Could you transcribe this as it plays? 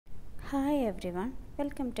Hi everyone,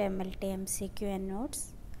 welcome to MLT MCQ and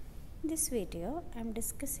Notes. In this video, I am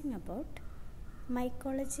discussing about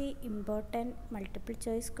mycology important multiple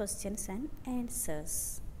choice questions and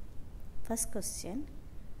answers. First question,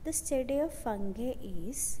 the study of fungi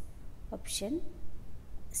is option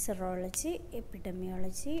serology,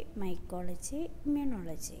 epidemiology, mycology,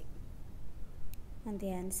 immunology. And the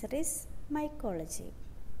answer is mycology.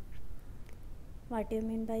 What do you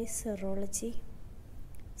mean by serology?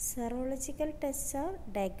 Serological tests are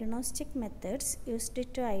diagnostic methods used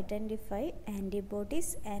to identify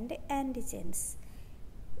antibodies and antigens,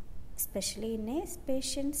 especially in a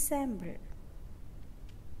patient sample.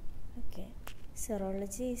 Okay,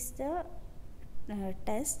 serology is the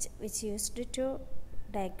test which used to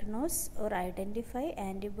diagnose or identify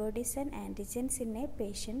antibodies and antigens in a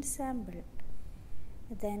patient sample.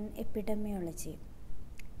 Then epidemiology.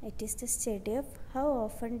 It is the study of how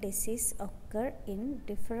often disease occur in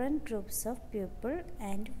different groups of people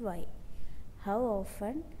and why. How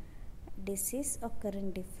often disease occur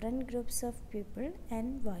in different groups of people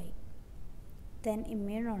and why. Then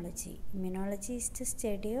immunology. Immunology is the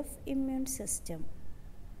study of immune system.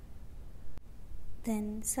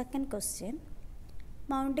 Then second question,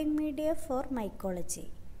 mounting media for mycology.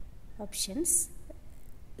 Options: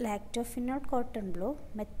 lactophenol cotton blue,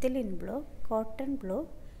 methylene blue, cotton blue,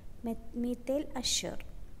 methyl assure.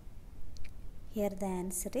 Here the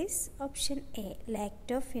answer is option A,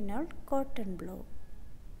 lactophenol cotton blue.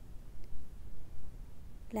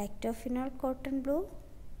 Lactophenol cotton blue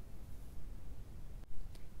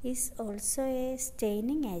is also a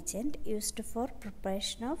staining agent used for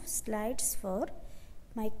preparation of slides for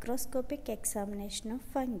microscopic examination of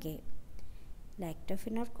fungi.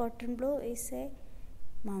 Lactophenol cotton blue is a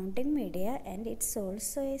mounting media and it's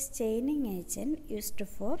also a staining agent used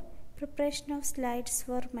for preparation of slides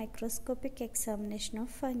for microscopic examination of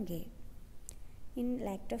fungi. In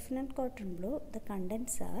lactophenol cotton blue, the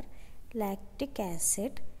contents are lactic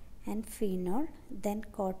acid and phenol, then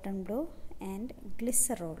cotton blue and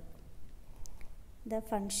glycerol. The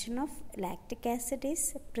function of lactic acid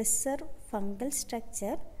is preserve fungal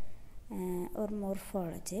structure or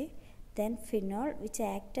morphology, then phenol which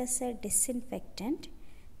acts as a disinfectant,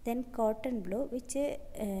 then cotton blue which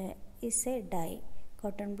is a dye.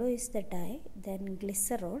 Cotton blue is the dye. Then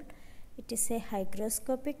glycerol, it is a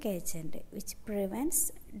hygroscopic agent which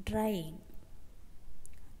prevents drying.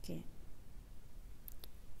 Okay.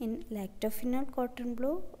 In lactophenol cotton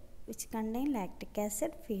blue, which contain lactic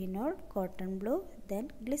acid, phenol, cotton blue,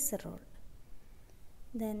 then glycerol.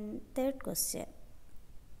 Then third question,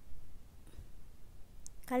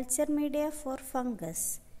 culture media for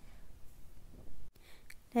fungus.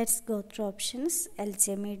 Let's go through options: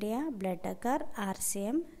 LJ media, blood agar,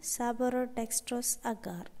 RCM, Saborodextrose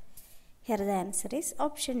agar. Here the answer is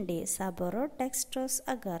option D, Saborodextrose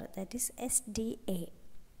agar, that is SDA.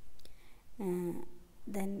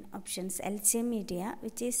 Then options: LJ media,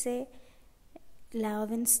 which is a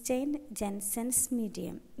Loewenstein-Jensen's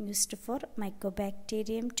medium used for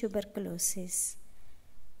Mycobacterium tuberculosis.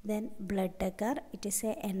 Then blood agar, it is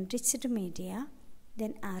a enriched media.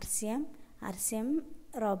 Then RCM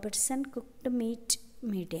Robertson cooked meat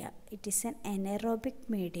media, it is an anaerobic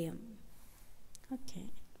medium. Okay.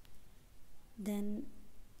 Then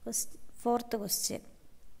fourth question,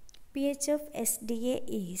 pH of SDA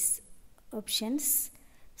is options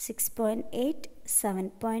 6.8,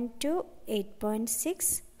 7.2,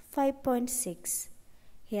 8.6, 5.6.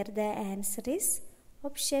 Here the answer is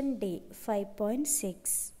option D,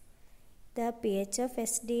 5.6. The pH of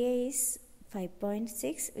SDA is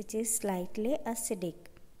 5.6, which is slightly acidic.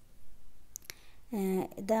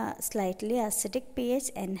 The slightly acidic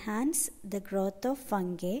pH enhance the growth of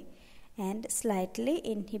fungi and slightly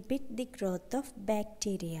inhibit the growth of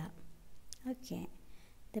bacteria. Okay.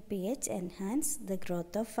 The pH enhance the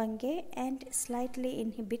growth of fungi and slightly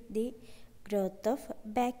inhibit the growth of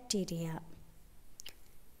bacteria.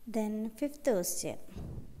 Then fifth question,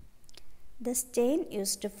 the stain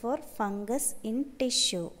used for fungus in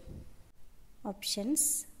tissue.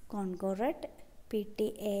 Options: Congo red,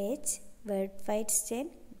 PTAH, word fight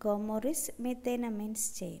stain, Gomoris methenamine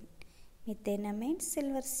stain, methenamine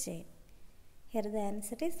silver stain. Here the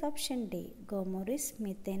answer is option D, Gomoris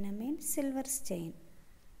methenamine silver stain.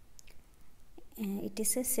 It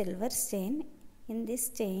is a silver stain. In this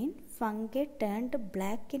stain, fungi turned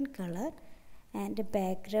black in color and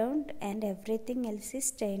background and everything else is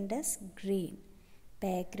stained as green.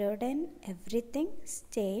 Background and everything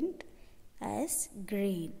stained as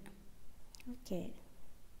green. Okay.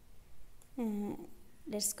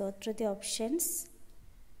 Let's go through the options.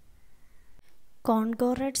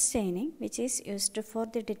 Congored staining, which is used for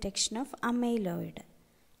the detection of amyloid.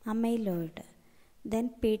 Then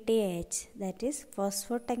PTH, that is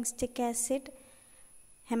phosphotungstic acid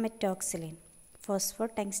hematoxylin.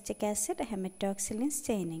 Phosphotungstic acid hematoxylin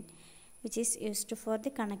staining, which is used for the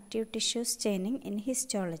connective tissue staining in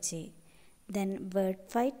histology. Then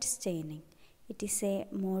Wertfeld staining. It is a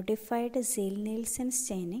modified Ziehl-Neelsen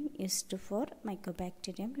staining used for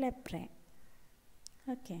Mycobacterium leprae.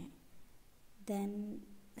 Okay. Then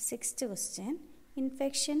sixth question.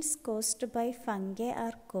 Infections caused by fungi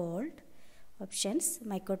are called options: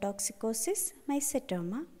 mycotoxicosis,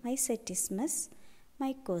 mycetoma, mycetismus,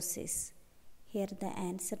 mycosis. Here the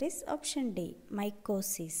answer is option D,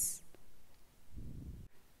 mycosis.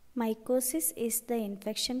 Mycosis is the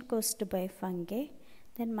infection caused by fungi.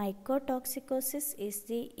 Then mycotoxicosis is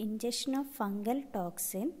the ingestion of fungal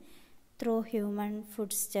toxin through human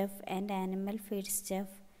foodstuff and animal feedstuff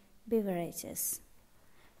beverages.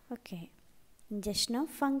 Okay. Ingestion of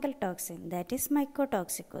fungal toxin, that is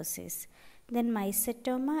mycotoxicosis. Then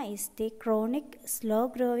mycetoma is the chronic slow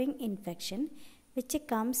growing infection which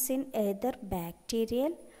comes in either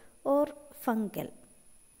bacterial or fungal.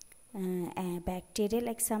 Bacterial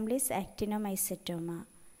example is actinomycetoma.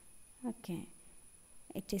 Okay.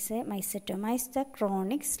 It is a mycetoma is the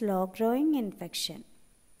chronic slow growing infection.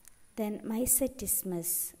 Then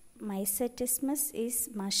mycetismus. Mycetismus is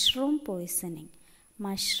mushroom poisoning.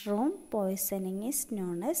 Mushroom poisoning is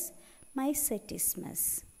known as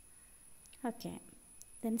mycetismus. Okay.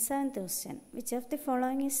 Then seventh question. Which of the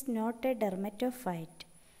following is not a dermatophyte?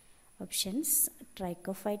 Options: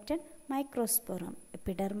 Trichophyton, Microsporum,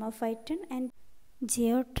 Epidermophyton and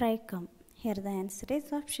Geotrichum. Here the answer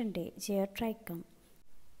is option D, Geotrichum.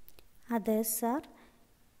 Others are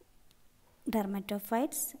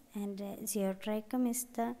dermatophytes, and Geotrichum is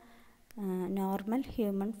the normal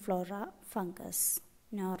human flora fungus.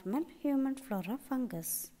 Normal human flora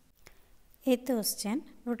fungus. Eighth question.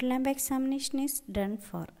 Woodlamp examination is done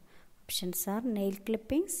for. Options are nail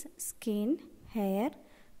clippings, skin, hair,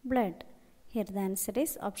 blood. Here the answer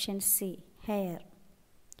is option C, hair.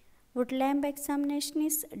 Woodlamp examination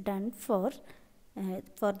is done for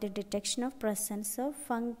the detection of presence of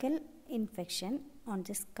fungal infection on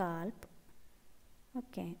the scalp.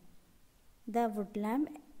 Okay. The woodlamp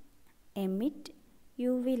emit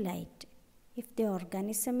UV light. If the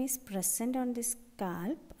organism is present on the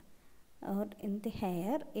scalp or in the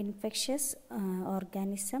hair, infectious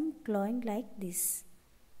organism glowing like this.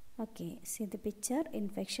 Okay, see the picture,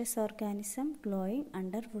 infectious organism glowing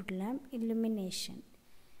under woodlamp illumination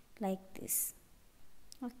like this.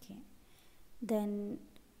 Okay. Then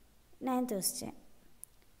ninth question.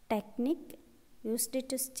 Technique used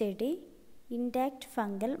to study intact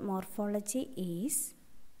fungal morphology is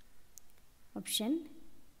option: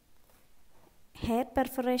 hair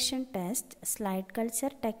perforation test, slide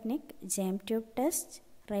culture technique, germ tube test,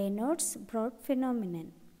 Raynaud's broad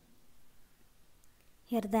phenomenon.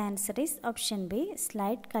 Here the answer is option B,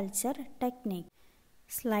 slide culture technique.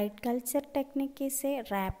 Slide culture technique is a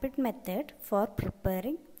rapid method for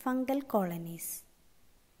preparing fungal colonies.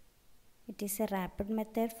 It is a rapid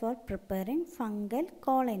method for preparing fungal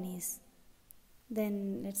colonies.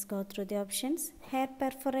 Then let's go through the options. Hair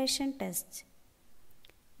perforation test.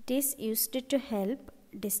 It is used to help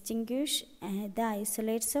distinguish the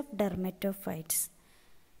isolates of dermatophytes.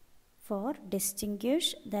 For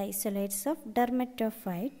distinguish the isolates of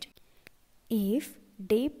dermatophyte, if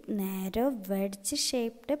deep, narrow,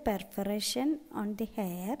 wedge-shaped perforation on the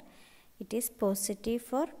hair, it is positive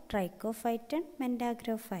for Trichophyton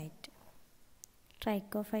mentagrophyte.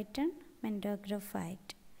 Trichophyton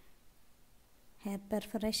mentagrophyte. Hair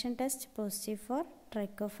perforation test positive for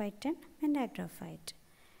Trichophyton mentagrophyte.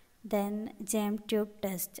 Then germ tube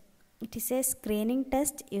test. It is a screening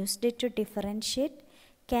test used to differentiate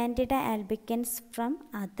Candida albicans from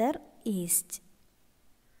other yeast.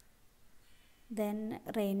 Then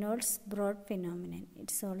Raynaud's broad phenomenon.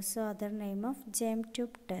 It's also other name of germ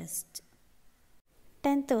tube test.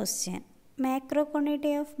 10th question.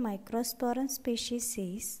 Macroconidae of Microsporum species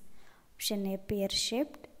is option A,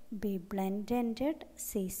 pear-shaped, B, blunt-ended,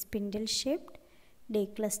 C, spindle-shaped, D,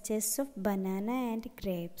 clusters of banana and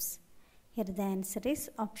grapes. Here the answer is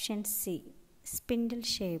option C,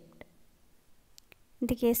 spindle-shaped. In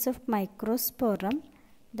the case of Microsporum,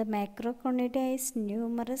 the Macroconidae is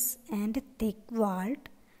numerous and thick-walled,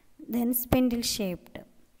 then spindle-shaped.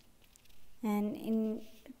 And in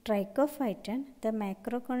Trichophyton, the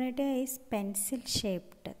Macroconidae is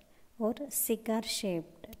pencil-shaped or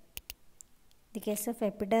cigar-shaped. In the case of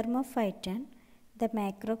Epidermophyton, the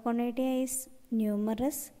Macroconidae is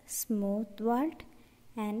numerous, smooth-walled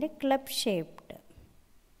and club shaped.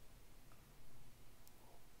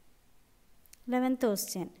 11th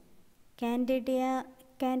question.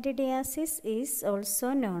 Candidiasis is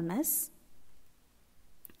also known as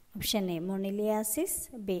option A. Moniliasis,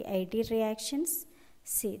 B. ID reactions,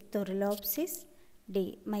 C. Thorylopsis,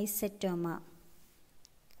 D. Mycetoma.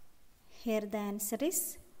 Here the answer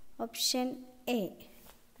is option A.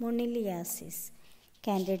 Moniliasis.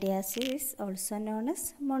 Candidiasis is also known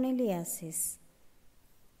as moniliasis.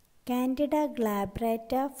 Candida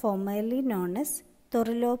glabrata, formerly known as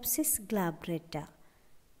Thorylopsis glabrata.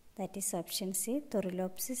 That is option C.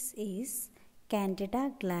 Thorylopsis is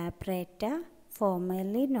Candida glabrata,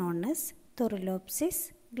 formerly known as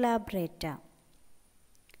Thorylopsis glabrata.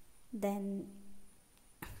 Then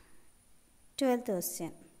 12th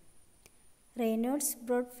question. Raynaud's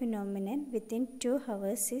broad phenomenon within 2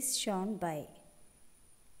 hours is shown by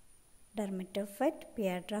Dermatophyte,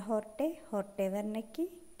 Piedra horte, Horte wernicki,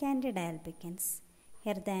 Candida albicans.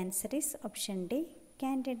 Here the answer is option D.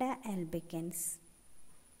 Candida albicans.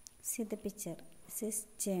 See the picture. This is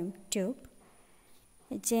germ tube.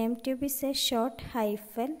 A germ tube is a short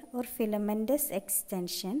hyphal or filamentous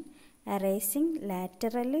extension arising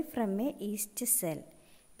laterally from a yeast cell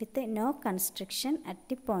with no constriction at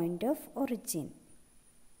the point of origin.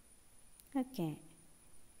 Okay.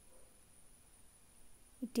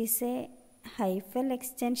 It is a hyphal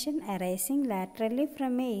extension arising laterally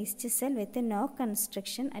from a yeast cell with no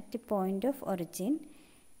constriction at the point of origin,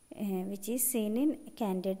 which is seen in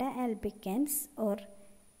Candida albicans or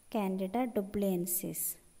Candida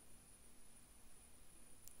dubliensis.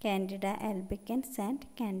 Candida albicans and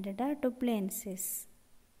Candida dubliensis.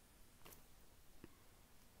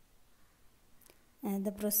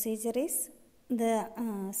 The procedure is the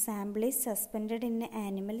sample is suspended in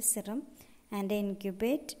animal serum and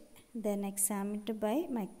incubate, then examined by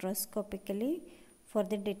microscopically for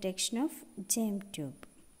the detection of germ tube.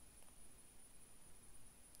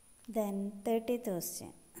 Then 30th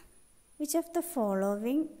question. Which of the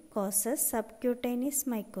following causes subcutaneous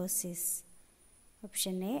mycosis?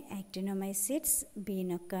 Option A. Actinomycetes, B.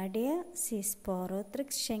 Nocardia, C.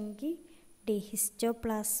 Sporothrix shenghi, D.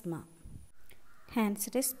 Histoplasma.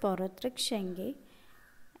 Answer is Sporothrix shenghi.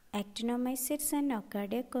 Actinomycetes and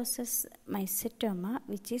Nocardia causes mycetoma,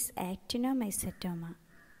 which is actinomycetoma.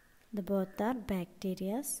 The both are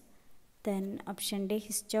bacteria. Then option D.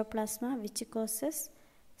 Histoplasma, which causes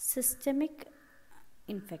systemic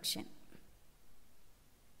infection.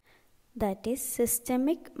 That is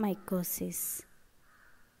systemic mycosis.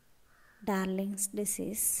 Darling's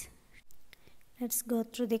disease. Let's go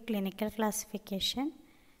through the clinical classification.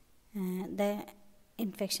 The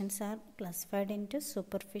infections are classified into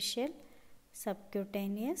superficial,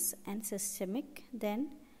 subcutaneous and systemic, then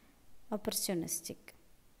opportunistic.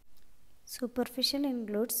 Superficial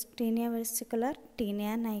includes Tinea versicolor,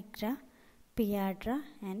 Tinea nigra, Piedra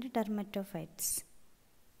and dermatophytes,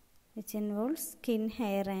 which involves skin,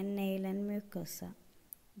 hair and nail and mucosa.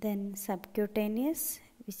 Then subcutaneous,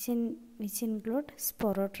 which include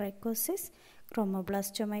sporotrichosis,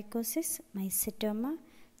 chromoblastomycosis, mycetoma,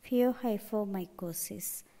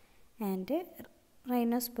 pheohyphomycosis and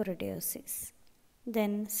rhinosporidiosis.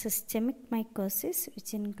 Then systemic mycosis,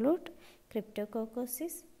 which include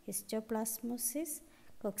cryptococcosis, histoplasmosis,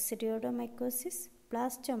 coccidioidomycosis,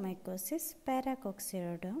 blastomycosis,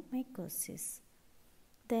 paracoccidioidomycosis.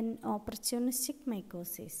 Then opportunistic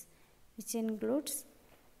mycosis, which includes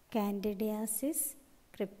candidiasis,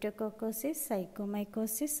 cryptococcosis,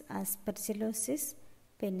 psychomycosis, aspergillosis,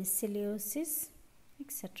 penicilliosis,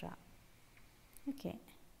 etc. Okay.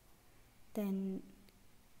 Then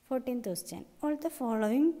 14th question. All the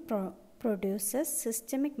following produces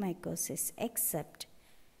systemic mycosis except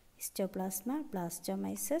histoplasma,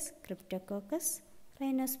 blastomyces, cryptococcus,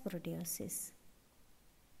 rhinosporidiosis.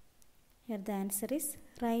 Here the answer is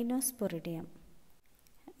rhinosporidium.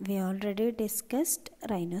 We already discussed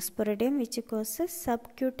rhinosporidium, which causes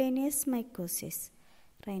subcutaneous mycosis.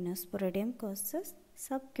 Rhinosporidium causes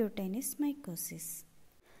subcutaneous mycosis.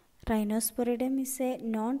 Rhinosporidium is a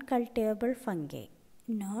non-cultivable fungi.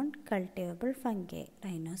 Non-cultivable fungi.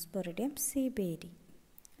 Rhinosporidium seaberry.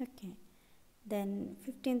 Okay. Then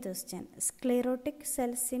 15th question. Sclerotic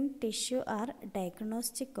cells in tissue are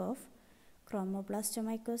diagnostic of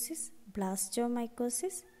chromoblastomycosis,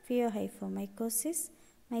 blastomycosis, pheohyphomycosis,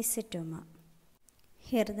 mycetoma.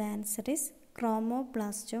 Here the answer is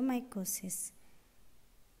chromoblastomycosis.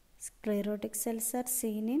 Sclerotic cells are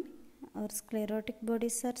seen in, or sclerotic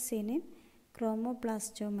bodies are seen in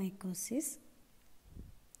chromoblastomycosis.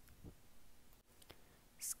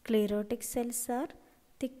 Sclerotic cells are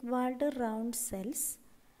thick-walled round cells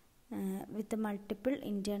with multiple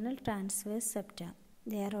internal transverse septa.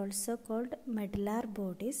 They are also called medullary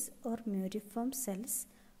bodies or muriform cells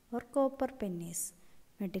or copper pennies.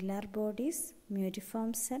 Medullary bodies,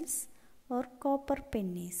 muriform cells or copper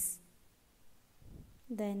pennies.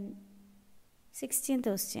 Then 16th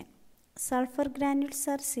question. Sulfur granules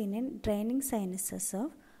are seen in draining sinuses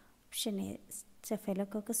of option A,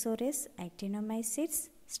 Staphylococcus aureus, actinomycetes,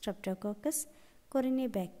 Streptococcus,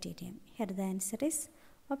 Corynebacterium. Here the answer is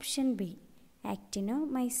option B,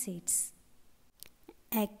 actinomycetes.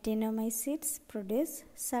 Actinomycetes produce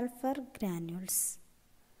sulfur granules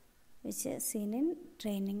which are seen in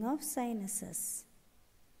draining of sinuses.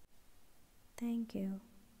 Thank you.